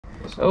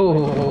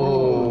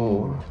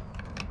Oh.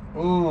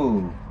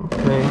 Ooh.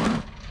 Okay.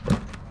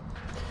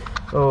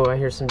 Oh, I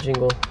hear some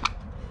jingle.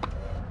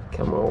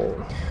 Come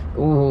on. Ooh.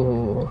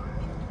 Oh,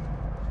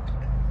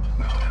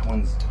 that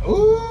one's.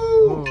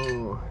 Ooh.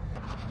 Ooh.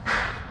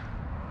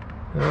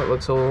 That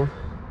looks old.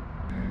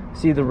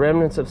 See the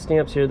remnants of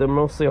stamps here, they're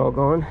mostly all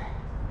gone.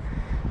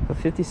 But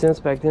 50 cents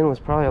back then was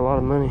probably a lot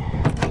of money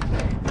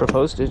for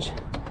postage.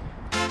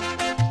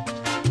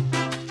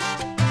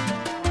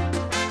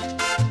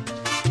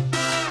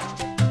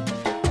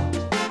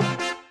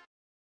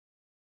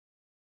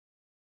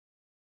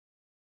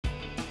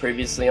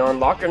 Previously on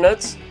Locker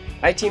Nuts,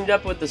 I teamed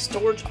up with the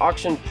storage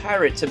auction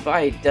pirate to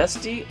buy a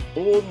dusty,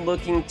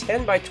 old-looking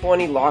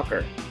 10x20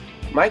 locker.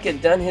 Mike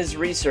had done his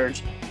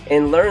research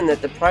and learned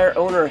that the prior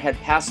owner had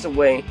passed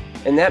away,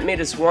 and that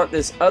made us want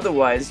this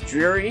otherwise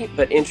dreary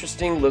but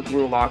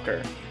interesting-looking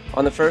locker.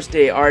 On the first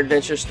day, our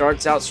adventure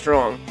starts out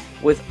strong,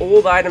 with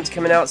old items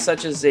coming out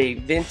such as a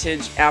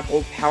vintage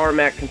Apple Power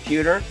Mac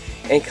computer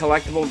and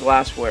collectible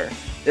glassware.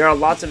 There are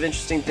lots of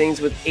interesting things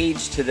with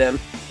age to them,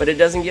 but it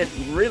doesn't get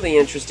really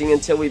interesting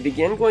until we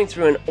begin going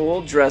through an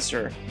old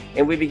dresser,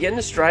 and we begin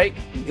to strike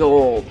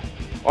gold.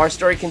 Our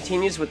story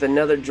continues with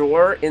another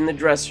drawer in the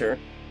dresser.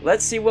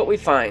 Let's see what we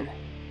find.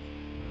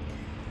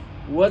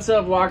 What's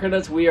up, Locker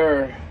Nuts? We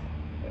are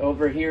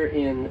over here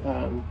in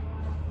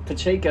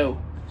Pacheco.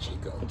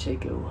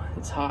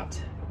 It's hot.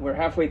 We're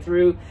halfway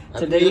through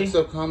today. You look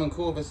so calm and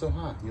cool, but so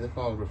hot. You look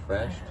all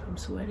refreshed. I'm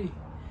sweaty.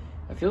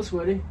 I feel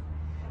sweaty,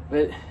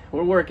 but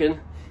we're working,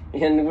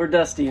 and we're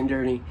dusty and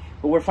dirty.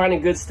 But we're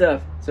finding good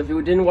stuff. So if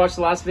you didn't watch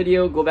the last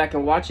video, go back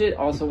and watch it.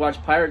 Also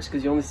watch Pirates,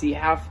 because you only see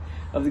half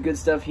of the good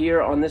stuff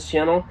here on this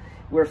channel.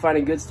 We're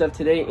finding good stuff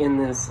today in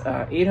this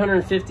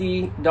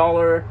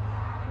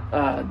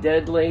 $850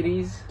 dead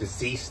ladies.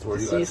 Deceased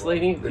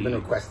lady. They've been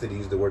requested to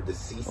use the word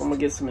deceased. I'm gonna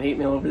get some hate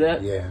mail over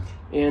that. Yeah.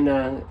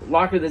 And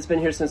locker that's been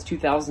here since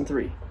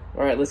 2003.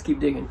 All right, let's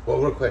keep digging. Well,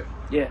 real quick.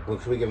 Yeah. Well,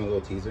 should we give them a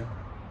little teaser?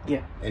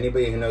 Yeah.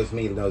 Anybody who knows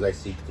me knows I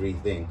seek three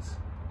things: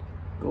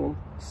 gold,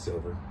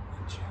 silver,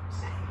 and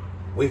gems.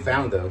 We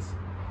found those.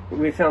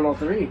 We found all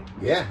three.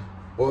 Yeah.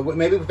 Well,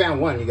 maybe we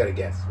found one. You got to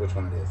guess which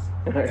one it is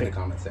in the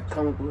comment section.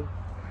 Comment below.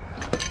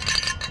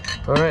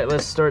 All right,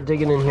 let's start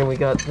digging in here. We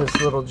got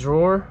this little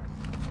drawer.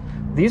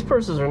 These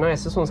purses are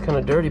nice. This one's kind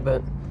of dirty,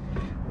 but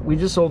we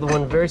just sold the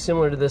one very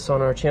similar to this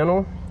on our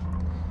channel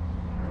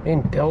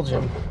in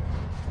Belgium.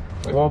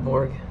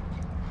 Walborg.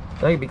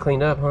 That could be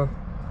cleaned up, huh?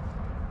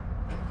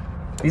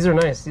 These are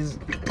nice. These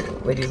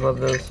ladies love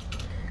those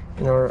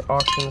in our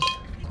auctions.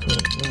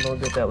 We'll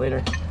get that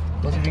later.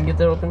 Let's see if we can get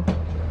that open.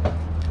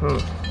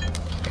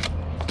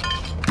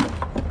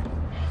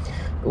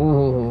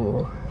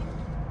 Ooh.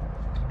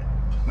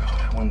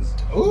 That one's.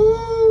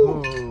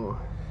 Ooh.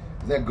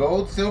 Is that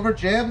gold, silver,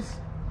 gems?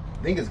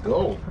 I think it's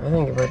gold. I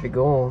think it might be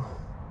gold.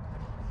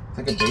 It's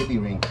like a baby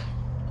ring.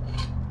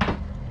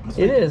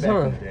 It is,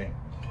 huh?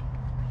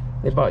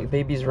 They bought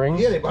babies' rings?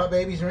 Yeah, they bought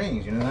babies'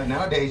 rings. You know,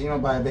 nowadays you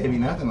don't buy a baby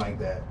nothing like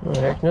that. Oh,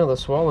 heck no, they'll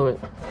swallow it.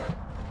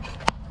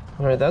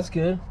 Alright, that's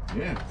good.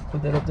 Yeah.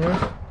 Put that up there.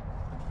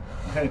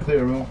 Kind of clear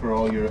a room for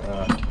all your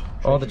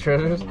all the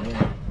treasures.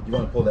 Yeah. You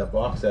want to pull that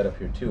box out up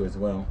here too as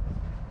well.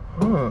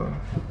 Huh.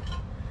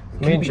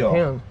 Made in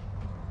Japan.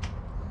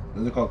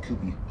 Those are called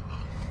Kewpie.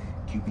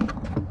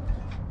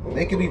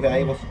 They could be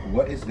valuable.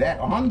 What is that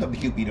on the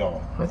Kewpie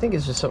doll? I think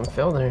it's just something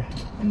fell there.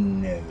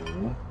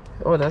 No.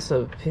 Oh, that's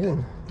a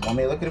pin. Want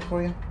me to look at it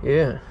for you?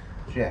 Yeah.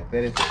 Jack,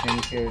 that is a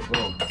 10-karat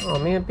gold. Oh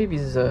man,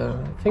 baby's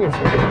fingers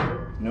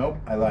are. Nope,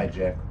 I lied,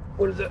 Jack.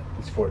 What is that?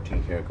 It's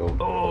 14-karat gold.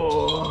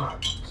 Oh.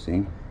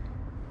 See?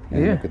 And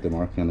yeah. Look at the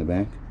marking on the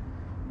back.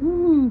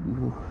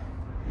 Ooh.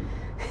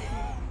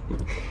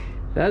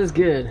 That is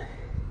good.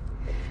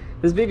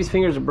 This baby's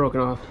fingers are broken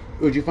off.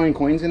 Oh, did you find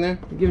coins in there?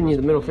 I'm giving you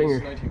the middle finger.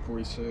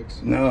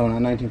 1946. No,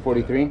 not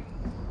 1943.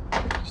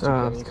 It's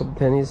a couple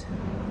pennies.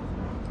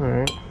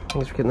 Alright.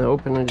 Thanks for getting that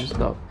open. I just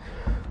about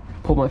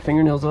pulled my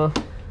fingernails off.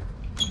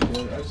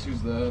 Yeah, I just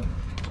used that.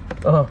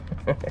 Oh.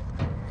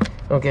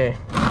 Okay.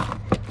 How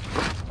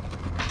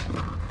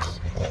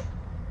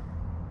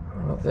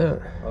about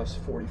that? That's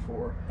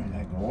 44. Isn't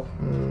that gold?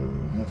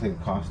 Looks like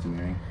a costume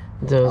ring.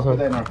 It does, I'll put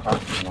that in our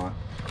costume lot.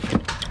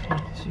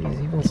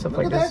 Jeez, even stuff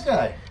Look like at this. that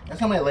guy. That's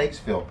how my legs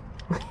feel.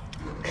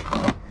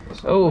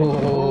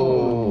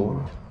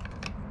 Oh.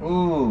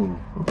 Ooh.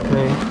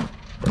 Okay.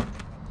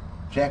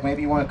 Jack,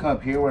 maybe you want to come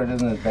up here where it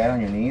isn't as bad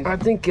on your knees? I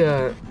think,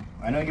 I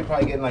know you're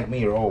probably getting like me,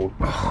 you're old.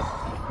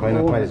 Probably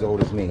not quite as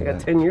old as me. I got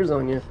 10 years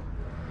on you.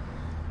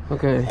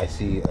 Okay. I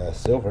see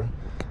silver.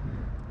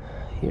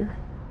 Here?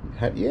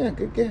 Yeah,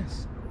 good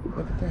guess.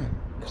 Look at that.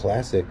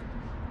 Classic.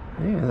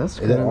 Yeah, that's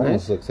That kind of almost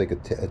nice. looks like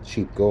a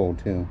cheap gold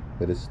too,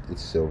 but it's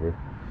silver.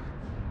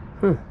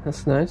 Huh,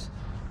 that's nice.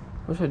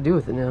 What should I do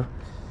with it now?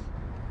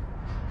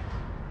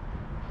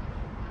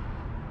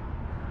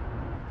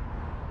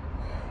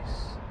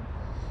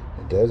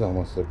 It does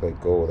almost look like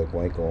gold, like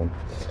white gold.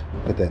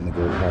 Put that in the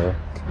gold pile.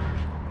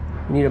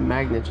 You need a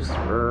magnet, just...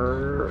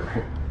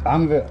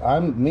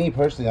 Me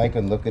personally, I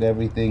can look at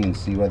everything and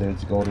see whether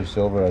it's gold or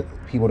silver.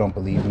 People don't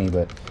believe me,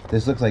 but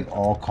this looks like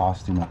all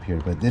costume up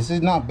here. But this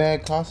is not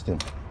bad costume.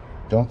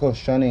 Don't go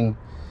shunning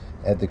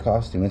at the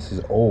costume. This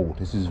is old.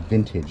 This is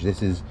vintage.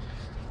 This is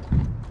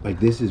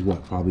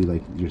what, probably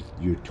like your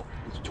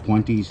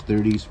 20s,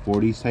 30s,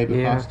 40s type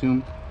of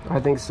costume. I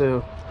think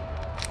so.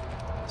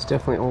 It's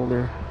definitely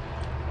older.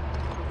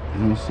 I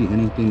don't see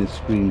anything that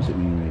screams at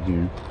me right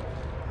here.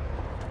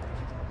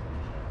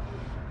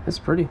 It's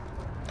pretty.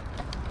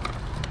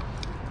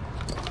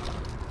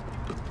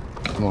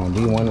 Come on,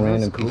 be one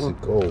random piece of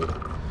gold.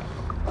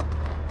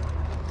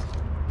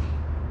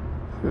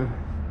 Huh.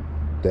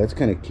 That's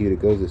kind of cute. It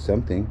goes to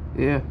something.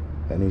 Yeah.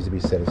 That needs to be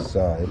set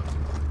aside.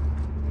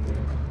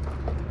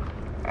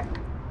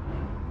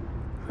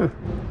 Huh.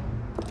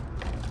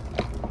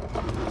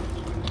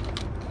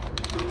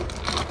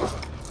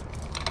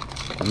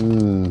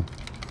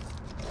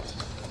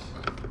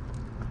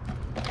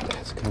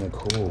 That's kind of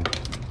cool.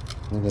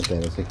 Look at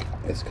that.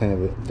 It's kind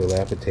of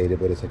dilapidated,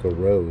 but it's like a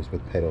rose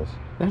with petals.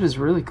 That is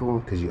really cool.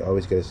 Because you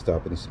always got to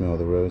stop and smell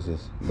the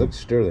roses. It looks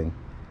sterling.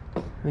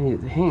 I mean,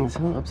 it hangs,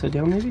 huh? Upside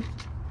down, maybe?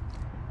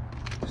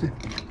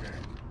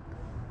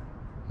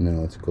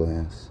 No, it's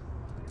glass.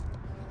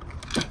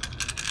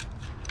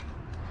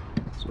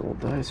 It's old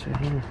dice right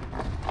here.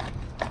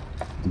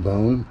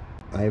 Bone,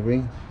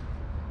 ivory.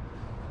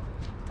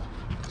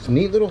 Some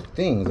neat little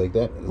things like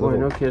that. Boy,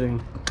 no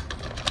kidding.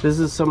 This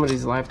is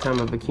somebody's lifetime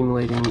of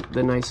accumulating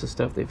the nicest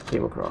stuff they've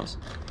came across.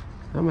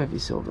 That might be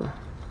silver.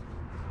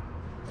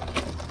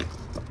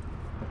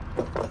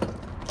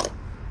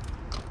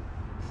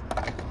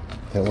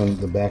 That one,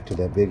 the back to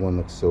that big one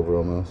looks silver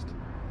almost.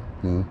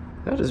 No?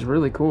 That is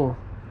really cool.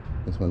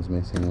 This one's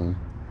missing one.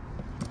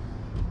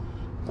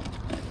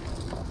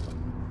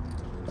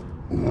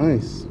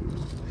 Nice.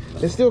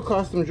 It's still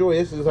costume jewelry.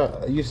 This is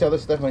you sell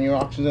this stuff on your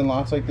auctions and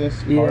lots like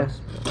this? Yeah.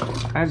 Parts?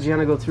 I have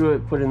Gianna go through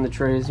it, put it in the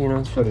trays, you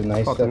know. Put a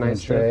nice stuff in a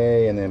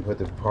tray and then put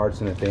the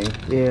parts in a thing.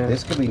 Yeah.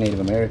 This could be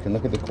Native American.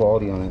 Look at the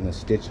quality on it and the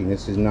stitching.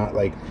 This is not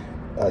like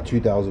a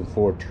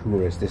 2004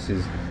 tourist. This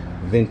is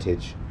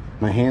vintage.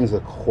 My hands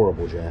look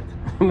horrible, Jack.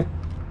 Look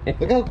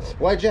how,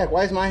 why Jack,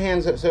 why is my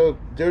hands so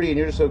dirty and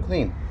yours are so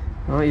clean?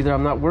 Well, either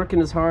I'm not working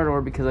as hard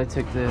or because I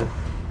took the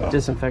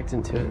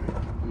disinfectant to it.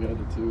 You had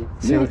it too.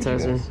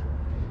 Sanitizer.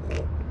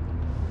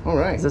 All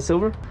right. Is that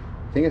silver? I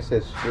think it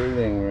says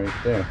sterling right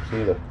there.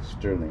 See, look,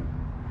 sterling.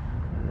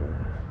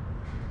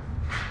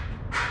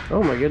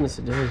 Oh my goodness,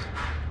 it does.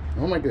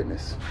 Oh my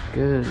goodness.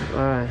 Good.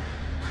 Alright.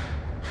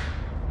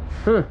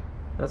 Huh.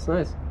 That's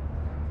nice.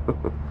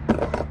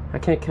 I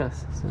can't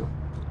cuss, so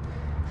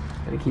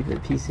gotta keep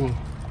it PC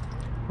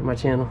for my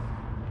channel.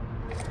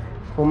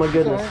 Oh my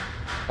goodness.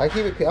 I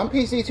keep it. I'm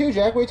PC too,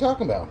 Jack. What are you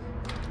talking about?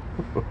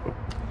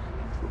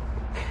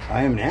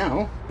 I am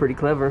now. Pretty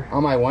clever.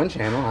 On my one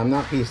channel. I'm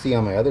not PC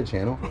on my other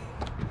channel.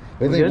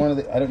 I don't. You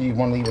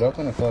want to leave it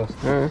open or closed?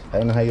 I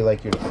don't know how you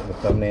like the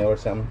thumbnail or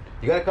something.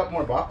 You got a couple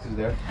more boxes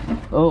there.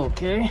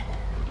 Okay.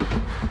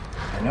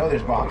 I know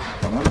there's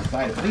boxes on the other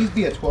side. Please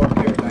be a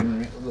 12-karat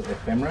diamond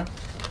ephemera.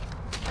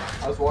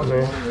 I was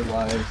watching one of your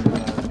lives.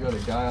 You had a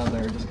guy on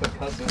there just kept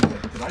cussing.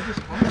 Like, did I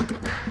just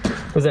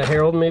cuss? Was that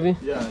Harold, maybe?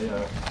 Yeah.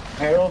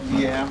 Harold,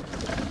 yeah.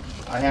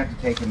 I have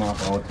to take him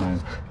off all the time.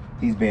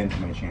 He's banned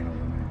from my channel.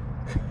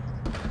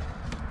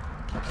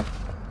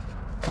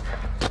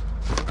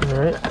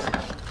 Alright.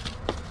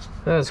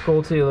 That's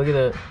cool too. Look at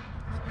that.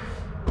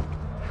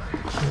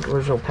 The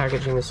original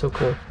packaging is so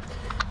cool.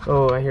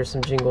 Oh, I hear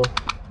some jingle.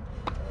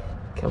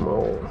 Come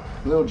on.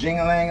 Little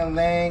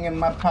jing-a-lang-a-lang in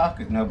my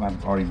pocket. Nope,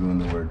 I've already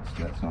ruined the words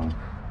to that song.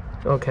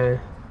 Okay.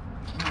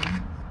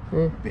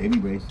 Baby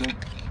bracelet.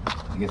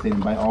 I guess they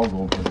didn't buy all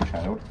gold for the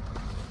child.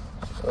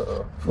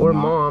 For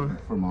mom.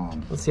 For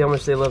mom. Let's see how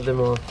much they love their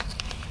mom.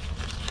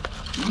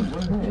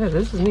 Yeah,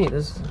 this is neat.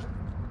 This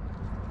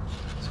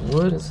it's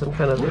wood. It's some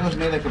kind of. What was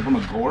made like from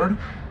a gourd?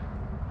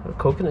 A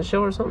coconut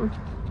shell or something?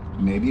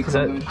 Maybe a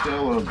coconut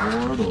shell or a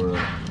gourd or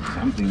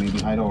something.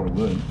 Maybe idol or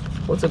wood.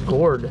 What's a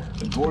gourd?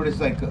 A gourd is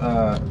like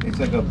it's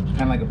like a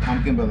kind of like a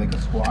pumpkin, but like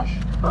a squash.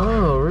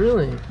 Oh,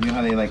 really? You know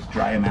how they like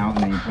dry them out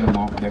and then you put them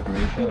all for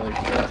decoration.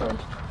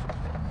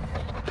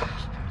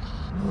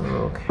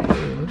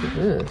 Okay, look at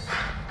this.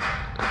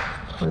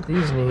 Aren't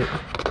these neat?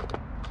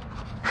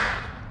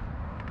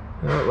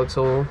 Oh, it looks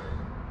old.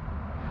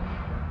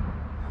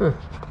 Huh.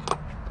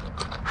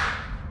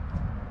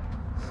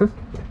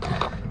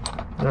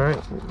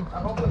 Alright. I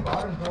hope the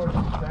bottom door is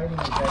exciting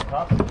as that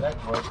top of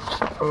that drawer.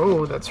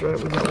 Oh, that's right.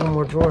 We got one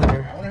more drawer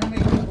here. I wonder how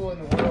many people in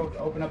the world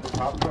open up the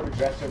top drawer to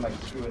dress them like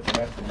screw it, the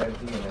rest is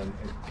empty, and then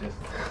it's just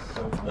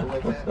so cool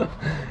like that.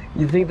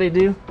 You think they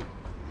do?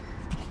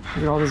 Look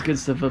at all this good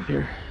stuff up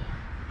here.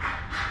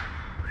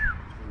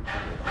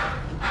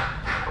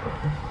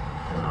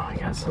 Oh, I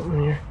got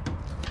something here.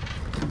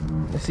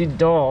 I see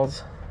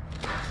dolls.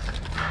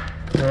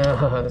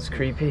 Oh, that's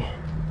creepy.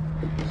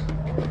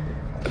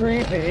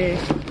 Creepy.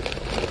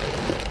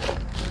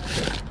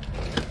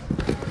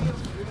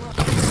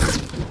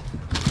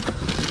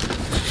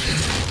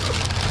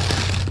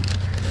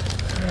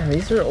 Man,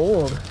 these are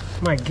old.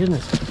 My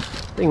goodness,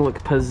 thing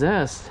look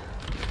possessed.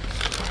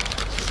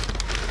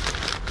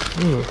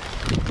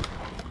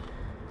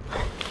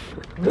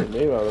 What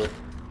made out of?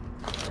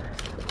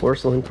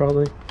 Porcelain,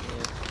 probably.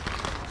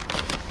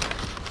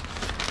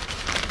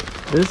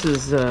 This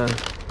is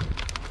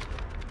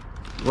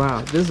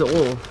wow, this is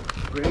old.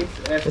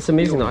 It's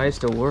amazing the eyes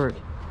still work.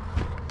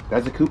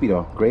 That's a Koopy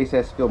though. Grace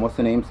S. Film. What's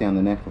the name say on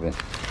the neck of it?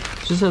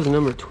 It just has the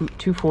number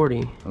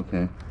 240.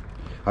 Okay.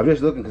 I'm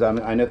just looking because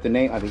I know if the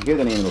name, I can hear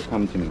the name, it'll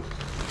come to me.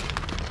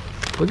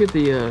 Look at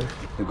the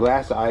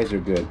glass eyes are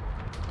good.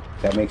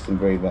 That makes them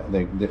very.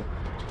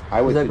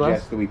 I would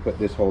suggest that we put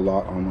this whole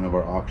lot on one of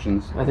our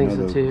auctions. I think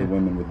so too. The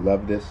women would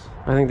love this.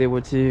 I think they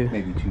would too.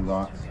 Maybe 2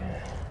 lots.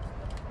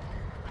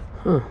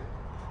 Huh.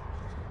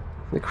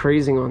 The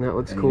crazing on that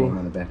looks cool. Name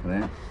on the back of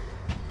that.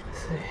 Let's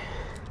see.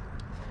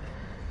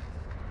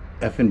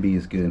 F&B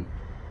is good.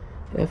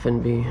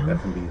 F&B. Huh?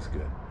 F&B is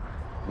good,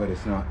 but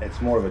it's not.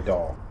 It's more of a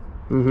doll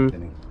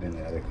than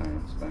the other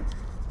kinds, but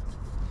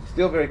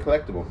still very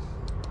collectible.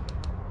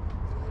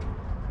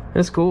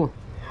 That's cool.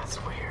 That's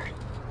weird.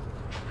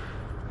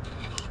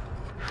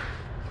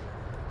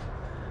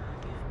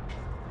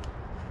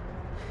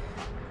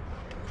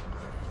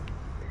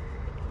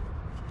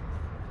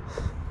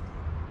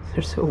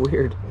 They're so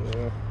weird.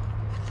 Yeah.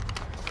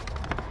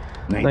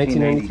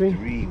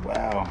 1993.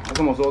 Wow, that's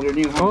almost older than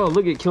you, huh? Oh,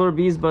 look at Killer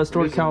Bees by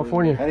Stored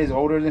California. That is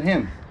older than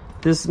him.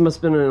 This must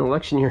have been an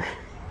election year.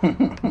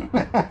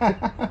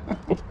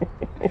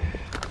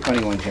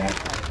 Funny one, Jack.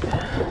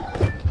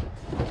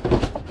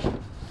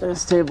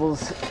 Those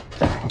tables.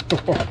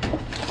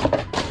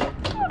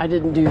 I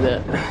didn't do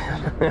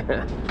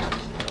that.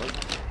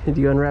 Did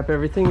you unwrap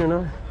everything or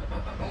not?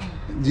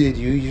 Did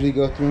you usually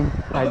go through them?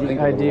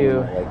 I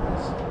do.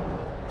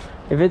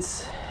 If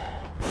it's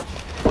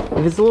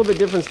a little bit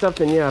different stuff,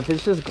 then yeah. If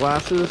it's just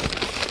glasses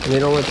and they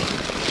don't look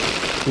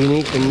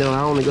unique, then no.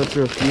 I only go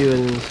through a few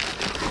and.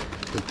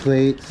 The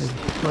plates.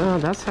 Wow,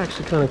 that's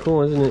actually kind of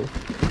cool, isn't it?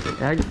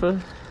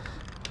 Agfa.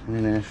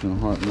 International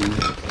Heartland.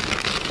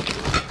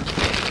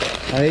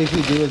 What I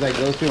usually do is I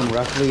go through them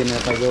roughly, and then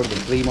if I go to the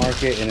flea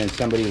market and then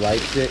somebody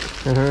likes it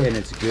and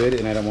it's good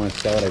and I don't want to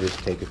sell it, I just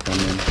take it from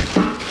them.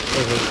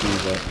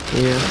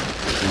 Yeah.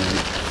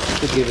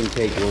 It's a give and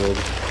take world.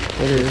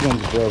 This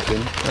one's broken.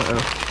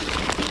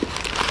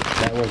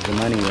 That was the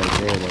money right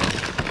there, though.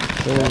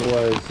 That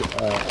was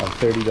a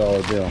 $30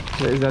 bill.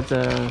 Is that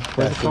the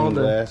what's it called?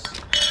 Glass.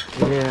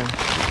 Yeah.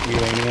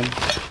 Uranium.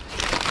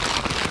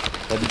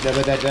 But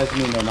that does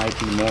mean there might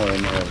be more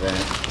in there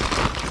event.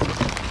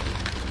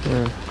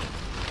 Yeah.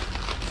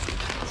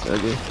 So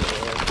good.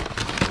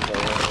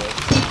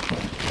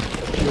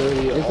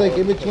 It's like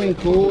in between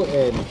cool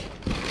and.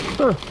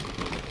 Huh.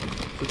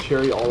 The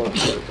cherry olive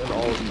and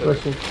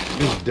olive.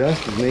 This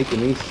dust is making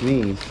me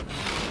sneeze.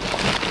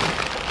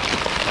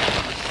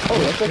 Oh,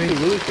 that's actually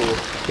really cool.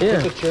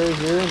 Yeah. Put the cherry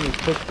here and you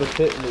push the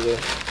pit into the.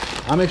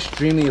 I'm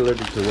extremely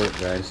allergic to work,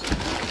 guys.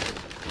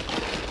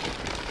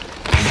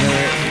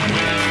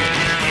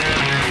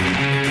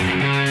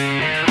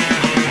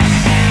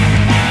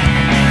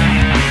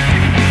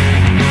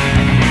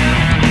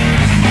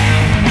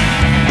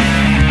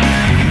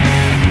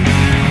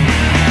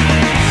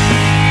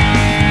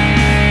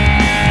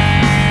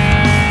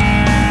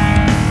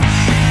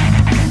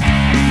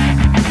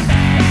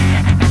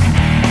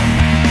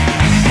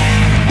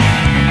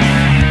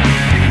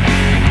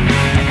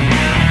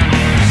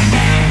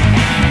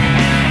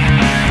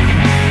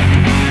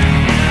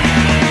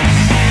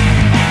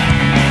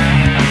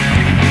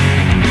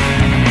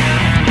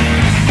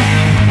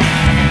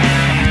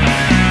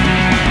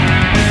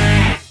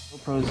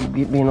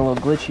 Being a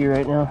little glitchy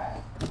right now.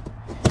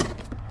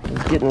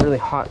 It's getting really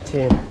hot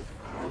too.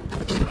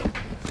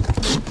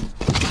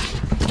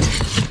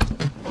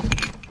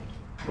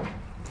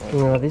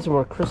 These are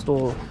more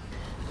crystal.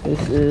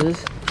 This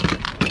is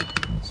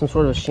some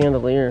sort of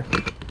chandelier.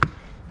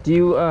 Do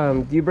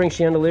you bring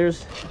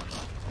chandeliers?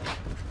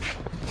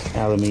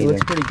 Alameda. It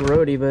looks pretty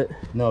grody, but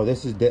no,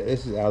 this is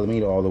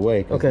Alameda all the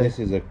way. Okay. This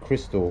is a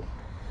crystal.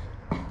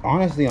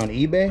 Honestly, on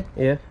eBay,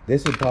 yeah,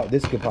 this could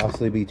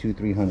possibly be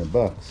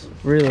 $200-300.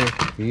 Really?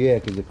 Yeah,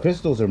 because the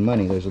crystals are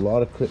money. There's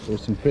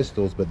some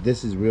crystals, but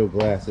this is real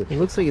glass. It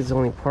looks like it's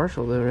only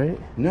partial though, right?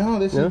 No,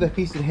 this is the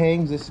piece that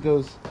hangs. This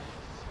goes.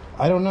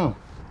 I don't know.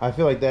 I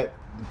feel like that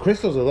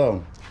crystals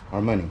alone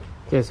are money.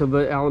 Okay, so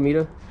but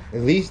Alameda.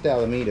 At least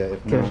Alameda,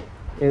 if not.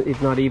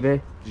 If not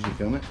eBay. Did you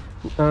film it?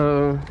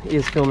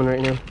 It's filming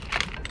right now.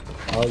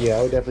 Oh yeah,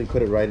 I would definitely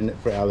put it right in it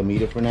for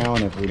Alameda for now,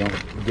 and if we don't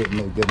get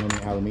good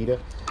money Alameda,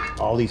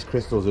 all these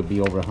crystals would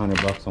be over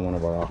 $100 on one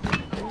of our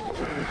auctions.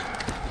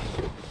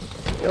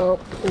 Oh,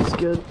 it's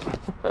good.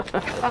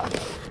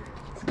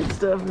 It's good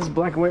stuff. There's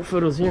black and white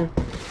photos here.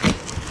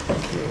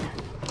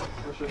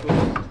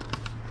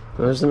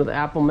 There's another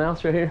apple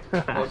mouse right here.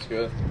 That's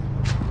good.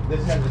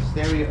 This has a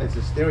stereo. It's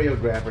a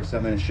stereograph or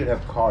something. It should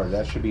have cards.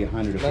 That should be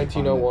 100.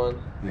 1901.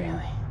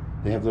 Really?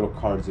 They have little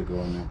cards that go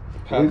in there.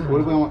 What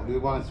do we want? Do we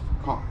want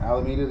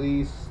Alameda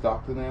these?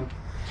 Stockton them?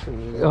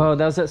 Oh,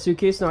 that was that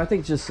suitcase? No, I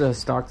think just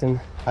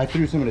Stockton. I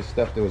threw some of the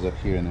stuff that was up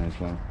here in there as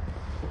well.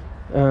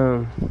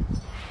 Don't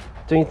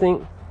you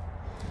think?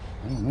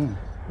 I don't know.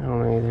 I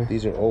don't know either.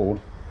 These are old.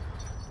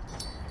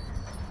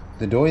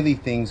 The doily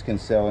things can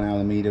sell in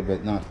Alameda,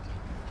 but not.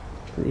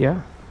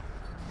 Yeah.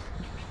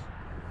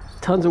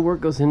 Tons of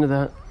work goes into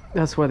that.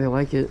 That's why they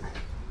like it.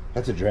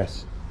 That's a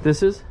dress.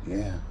 This is?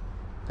 Yeah.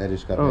 That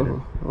just got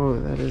better. Oh,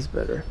 that is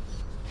better.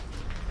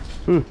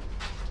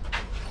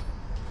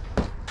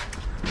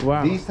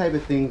 Wow. These type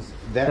of things,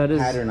 that is...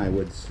 pattern I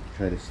would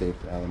try to save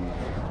for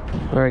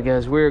Alameda. All right,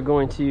 guys, we're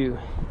going to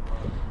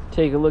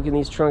take a look at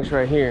these trunks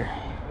right here.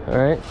 All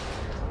right.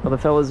 While the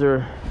fellas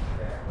are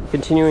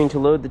continuing to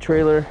load the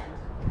trailer,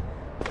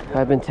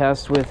 I've been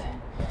tasked with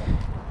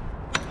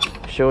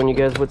showing you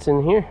guys what's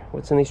in here,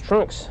 what's in these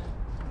trunks.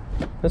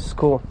 This is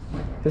cool.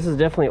 This is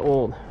definitely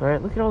old. All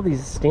right, look at all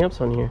these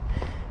stamps on here.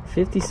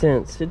 50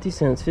 cents, 50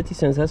 cents, 50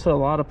 cents. That's a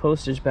lot of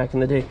postage back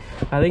in the day.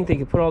 I think they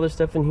could put all this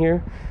stuff in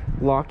here,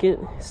 lock it,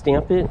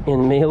 stamp it,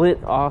 and mail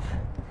it off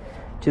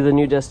to the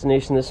new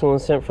destination. This one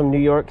was sent from New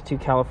York to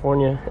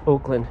California,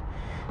 Oakland.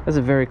 That's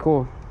very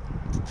cool.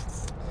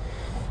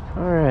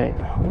 All right,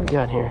 what we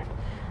got here?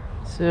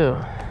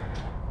 So,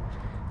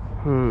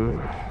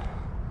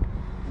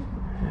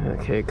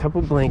 okay, a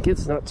couple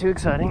blankets, not too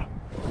exciting.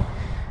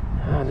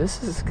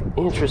 This is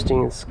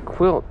interesting. It's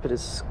quilt, but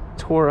it's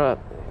tore up.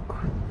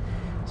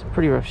 It's a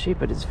pretty rough shape,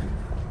 but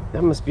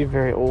that must be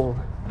very old.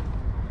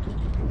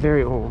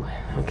 Very old.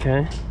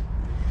 Okay.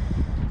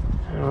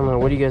 I don't know.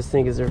 What do you guys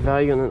think? Is there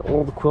value in an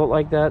old quilt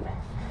like that,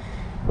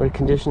 where the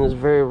condition is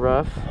very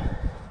rough?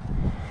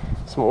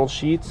 Some old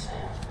sheets,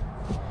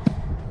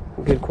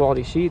 good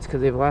quality sheets,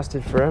 because they've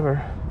lasted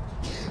forever.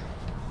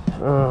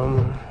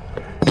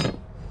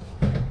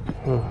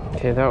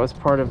 Okay, that was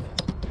part of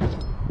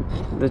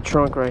the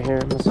trunk right here.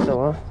 Must fill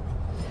off.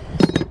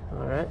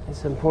 All right, at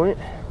some point.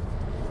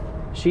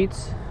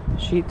 Sheets.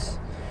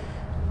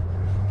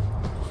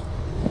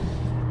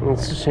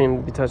 It's a shame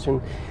to be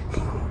touching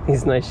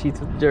these nice sheets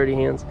with dirty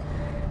hands.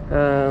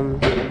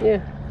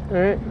 Yeah. All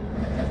right.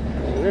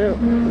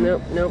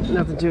 Nope.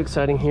 Nothing too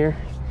exciting here.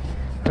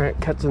 All right,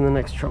 cut to the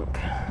next trunk.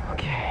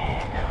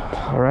 Okay.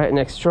 All right,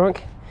 next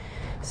trunk.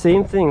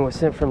 Same thing. Was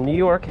sent from New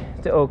York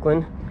to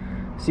Oakland.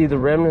 See the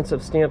remnants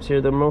of stamps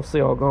here. They're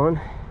mostly all gone.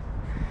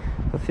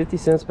 But 50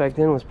 cents back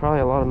then was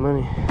probably a lot of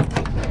money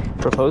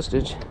for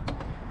postage.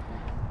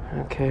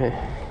 Okay.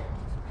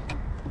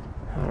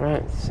 All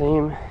right,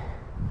 same.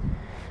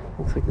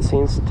 Looks like the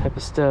same type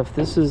of stuff.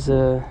 This is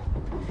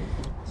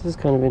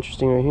kind of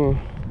interesting right here.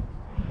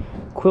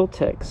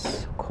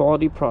 Quiltex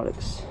quality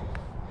products.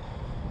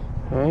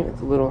 All right,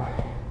 it's a little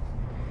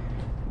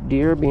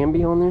deer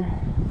Bambi on there.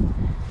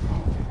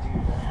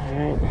 All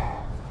right.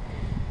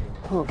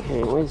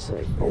 Okay, wait a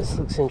sec. This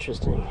looks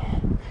interesting.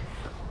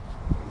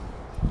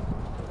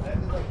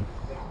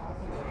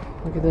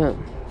 Look at that.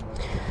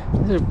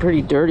 These are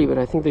pretty dirty, but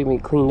I think they can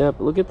be cleaned up.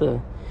 Look at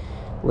the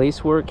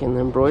lace work and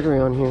the embroidery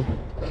on here.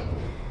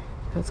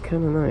 That's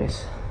kind of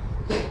nice.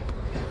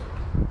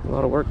 A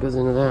lot of work goes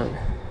into that.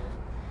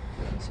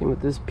 Same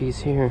with this piece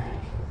here.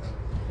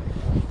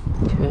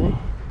 Okay.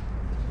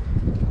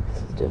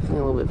 This is definitely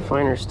a little bit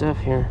finer stuff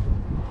here.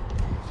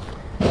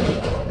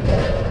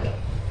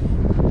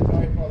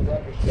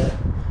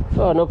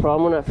 Oh, no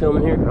problem. We're not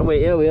filming here. Oh,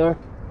 wait. Yeah, we are.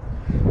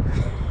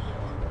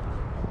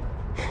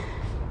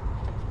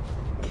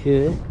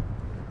 Okay.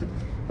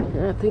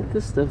 Yeah, I think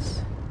this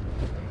stuff's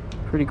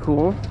pretty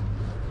cool.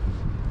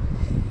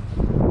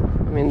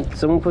 I mean,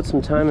 someone put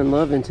some time and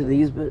love into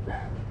these, but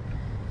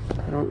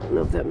I don't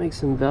know if that makes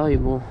them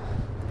valuable.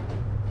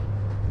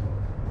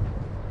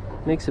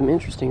 Makes them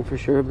interesting for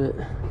sure, but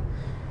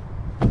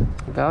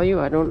value,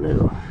 I don't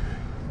know.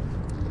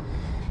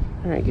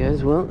 Alright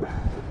guys, well,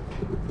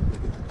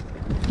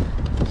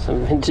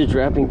 some vintage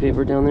wrapping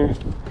paper down there.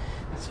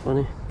 That's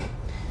funny.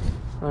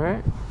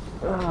 Alright.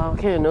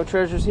 Okay, no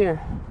treasures here.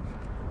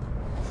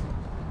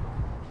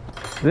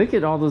 Look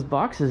at all those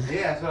boxes.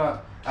 Yeah,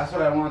 so that's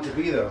what I want it to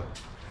be though.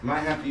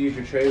 Might have to use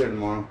your trailer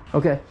tomorrow.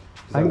 Okay,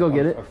 I can go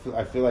get it.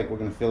 I feel like we're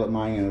gonna fill up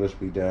mine and it'll just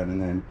be done,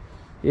 and then.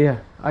 Yeah,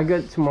 I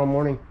get it tomorrow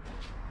morning.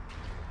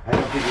 I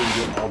don't think we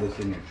can get all this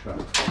in your truck.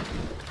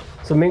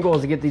 So main goal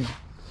is to get these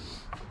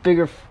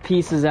bigger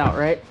pieces out,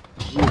 right?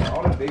 Yeah,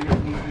 all the bigger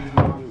pieces and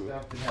all the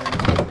stuff that has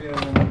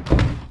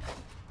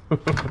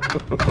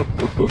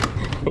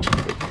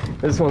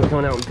This one's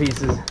coming out in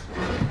pieces.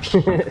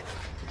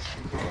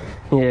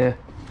 Yeah,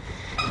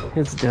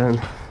 it's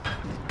done.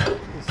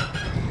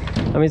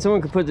 I mean,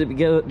 someone could put it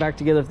together, back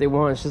together if they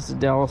want. It's just a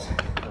dowels.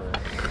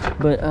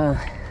 But I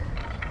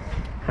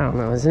don't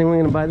know. Is anyone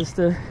gonna buy this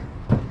stuff?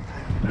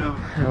 No.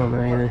 I don't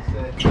know either.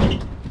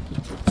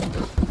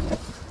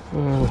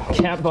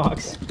 Cat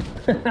box.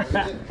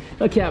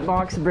 A cat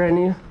box, brand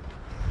new.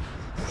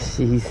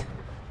 Jeez.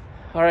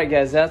 All right,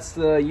 guys, that's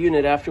the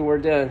unit after we're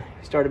done.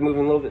 We started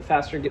moving a little bit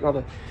faster, getting all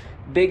the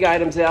big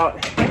items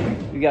out.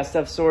 We got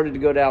stuff sorted to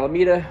go to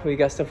Alameda. We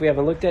got stuff we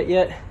haven't looked at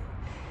yet.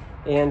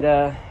 And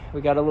we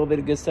got a little bit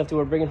of good stuff that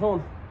we're bringing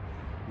home.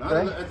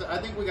 Right?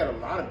 I think we got a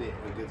lot of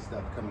good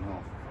stuff coming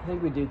home. I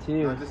think we do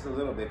too. Not just a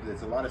little bit, because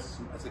it's a lot of,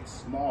 it's like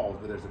small,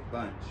 but there's a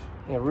bunch.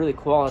 Yeah, really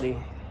quality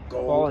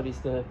Gold. Quality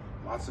stuff.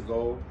 Lots of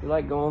gold. You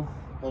like gold?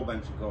 Whole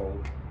bunch of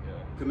gold. Yeah.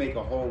 Could make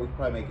a whole. We could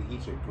probably make a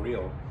heater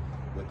grill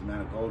with the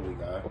amount of gold we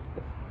got.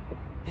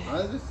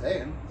 I was just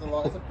saying, it's a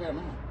lot. It's a fair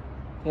amount.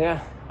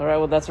 Yeah. All right.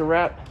 Well, that's a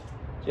wrap.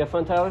 Did you have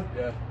fun, Tyler?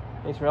 Yeah.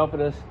 Thanks for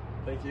helping us.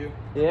 Thank you.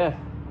 Yeah.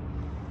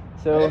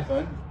 I So had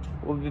fun.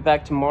 we'll be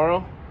back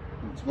tomorrow.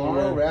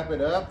 Tomorrow, wrap it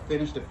up,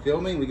 finish the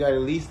filming. We got at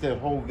least a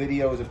whole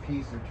video a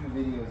piece or 2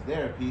 videos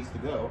there a piece to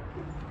go.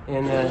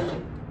 And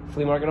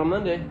flea market on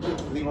Monday.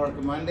 Flea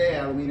market Monday,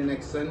 Alameda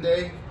next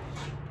Sunday.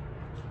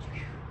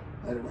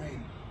 Let it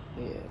rain.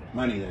 Yeah.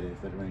 Money, that is.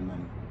 Let it rain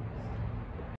money.